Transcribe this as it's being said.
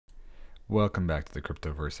Welcome back to the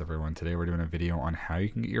Cryptoverse, everyone. Today we're doing a video on how you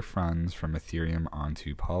can get your funds from Ethereum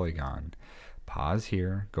onto Polygon. Pause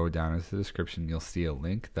here, go down into the description, you'll see a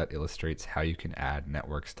link that illustrates how you can add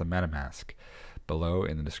networks to Metamask. Below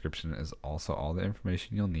in the description is also all the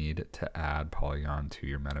information you'll need to add Polygon to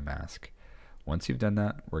your Metamask. Once you've done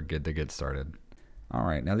that, we're good to get started.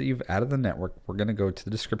 Alright, now that you've added the network, we're going to go to the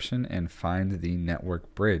description and find the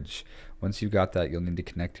network bridge. Once you've got that, you'll need to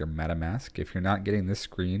connect your Metamask. If you're not getting this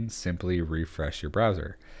screen, simply refresh your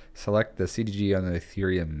browser. Select the CGG on the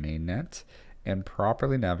Ethereum mainnet and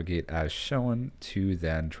properly navigate as shown to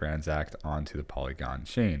then transact onto the Polygon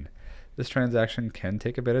chain. This transaction can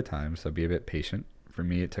take a bit of time, so be a bit patient. For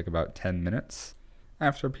me, it took about 10 minutes.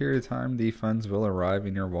 After a period of time, the funds will arrive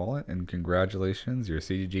in your wallet, and congratulations, your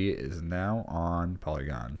CGG is now on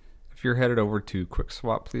Polygon. If you're headed over to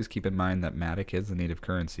QuickSwap, please keep in mind that Matic is the native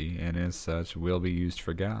currency, and as such will be used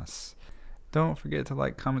for gas. Don't forget to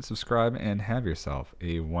like, comment, subscribe, and have yourself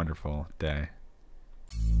a wonderful day.